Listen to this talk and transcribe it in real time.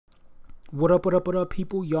What up,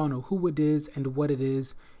 people? Y'all know who it is and what it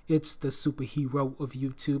is. It's the superhero of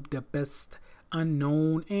YouTube, the best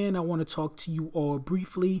unknown, and I want to talk to you all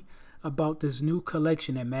briefly about this new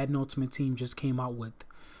collection that Madden Ultimate Team just came out with.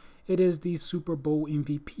 It is the Super Bowl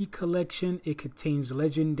MVP collection. It contains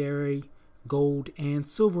legendary, gold, and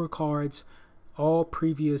silver cards, all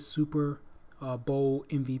previous Super Bowl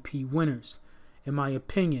MVP winners. In my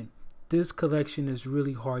opinion, this collection is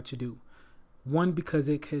really hard to do. One, because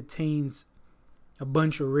it contains a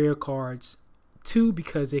bunch of rare cards. Two,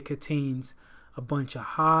 because it contains a bunch of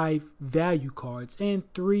high value cards. And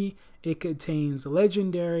three, it contains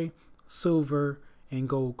legendary, silver, and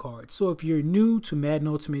gold cards. So if you're new to Madden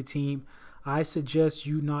Ultimate Team, I suggest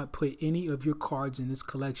you not put any of your cards in this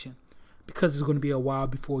collection, because it's going to be a while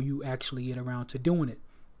before you actually get around to doing it.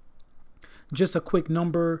 Just a quick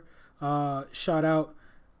number shout out.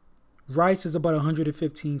 Rice is about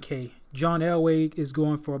 115K. John Elway is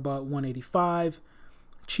going for about 185.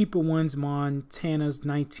 Cheaper ones, Montana's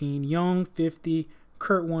 19. Young 50.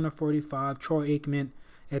 Kurt Warner 45. Troy Aikman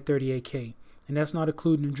at 38K. And that's not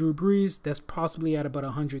including Drew Brees. That's possibly at about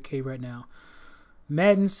 100K right now.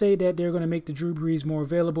 Madden say that they're going to make the Drew Brees more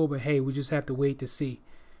available, but hey, we just have to wait to see.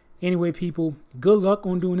 Anyway, people, good luck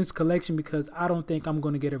on doing this collection, because I don't think I'm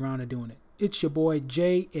going to get around to doing it. It's your boy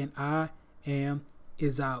Jay, and I am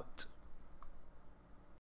out.